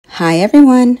Hi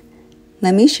everyone!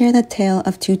 Let me share the tale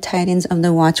of two titans of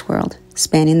the watch world,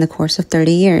 spanning the course of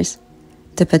 30 years.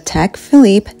 The Patek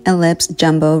Philippe Ellipse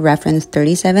Jumbo reference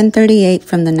 3738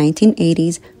 from the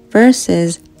 1980s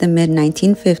versus the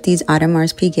mid-1950s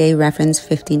Audemars Piguet reference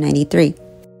 5093.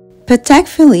 Patek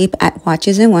Philippe at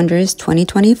Watches and Wonders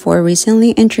 2024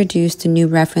 recently introduced the new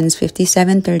reference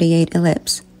 5738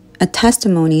 Ellipse, a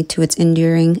testimony to its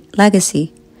enduring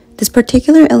legacy. This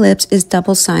particular ellipse is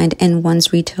double-signed and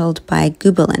once retailed by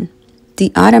Gubelin. The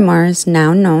Audemars,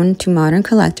 now known to modern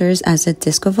collectors as the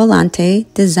Disco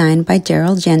Volante, designed by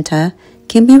Gerald Genta,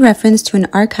 can be referenced to an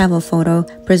archival photo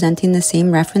presenting the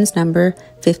same reference number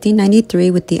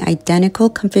 5093 with the identical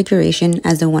configuration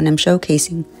as the one I'm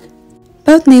showcasing.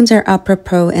 Both names are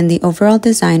apropos in the overall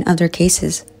design of their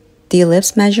cases. The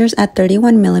ellipse measures at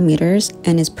 31 millimeters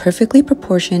and is perfectly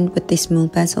proportioned with a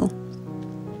smooth bezel.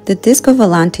 The Disco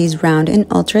Volante's round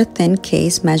and ultra-thin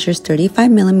case measures 35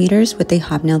 millimeters with a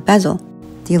hobnail bezel.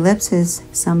 The ellipse's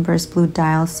sunburst blue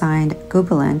dial signed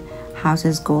Gubelin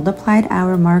houses gold-applied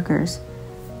hour markers.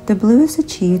 The blue is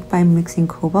achieved by mixing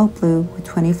cobalt blue with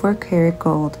 24-karat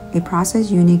gold, a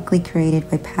process uniquely created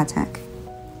by Patek.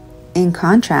 In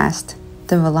contrast,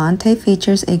 the Volante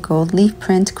features a gold leaf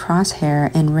print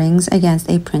crosshair and rings against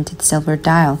a printed silver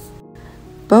dial.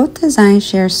 Both designs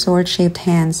share sword-shaped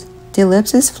hands. The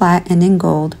ellipse is flat and in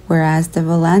gold, whereas the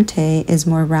Volante is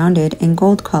more rounded and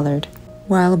gold-colored.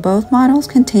 While both models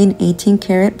contain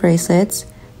 18-karat bracelets,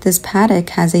 this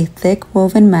Patek has a thick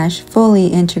woven mesh fully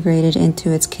integrated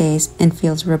into its case and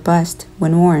feels robust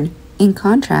when worn. In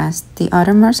contrast, the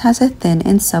Audemars has a thin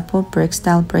and supple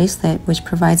brick-style bracelet which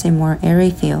provides a more airy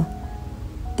feel.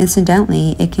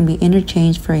 Incidentally, it can be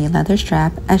interchanged for a leather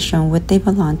strap as shown with the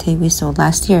Volante we sold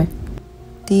last year.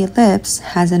 The Ellipse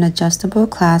has an adjustable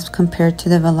clasp compared to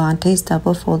the Volante's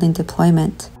double folding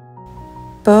deployment.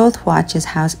 Both watches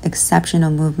house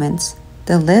exceptional movements.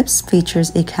 The Ellipse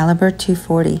features a caliber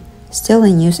 240, still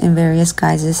in use in various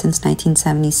guises since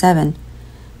 1977.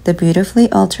 The beautifully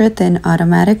ultra-thin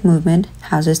automatic movement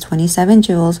houses 27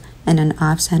 jewels and an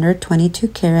off-center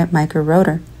 22-karat micro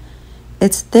rotor.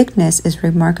 Its thickness is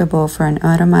remarkable for an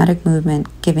automatic movement,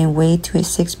 giving weight to a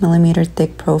 6mm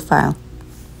thick profile.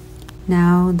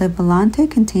 Now, the Volante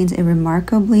contains a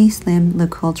remarkably slim Le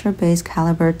Coultre-based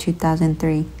caliber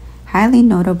 2003, highly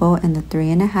notable in the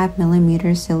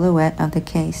 3.5mm silhouette of the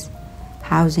case,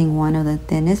 housing one of the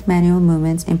thinnest manual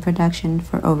movements in production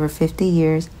for over 50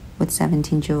 years with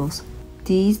 17 jewels.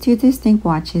 These two distinct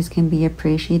watches can be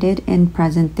appreciated in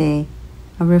present day,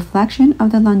 a reflection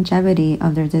of the longevity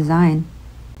of their design.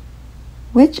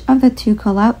 Which of the two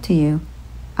call out to you?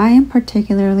 I am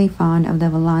particularly fond of the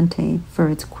Volante for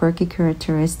its quirky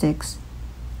characteristics.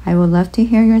 I would love to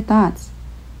hear your thoughts.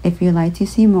 If you'd like to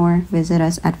see more, visit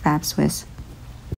us at FabSwiss.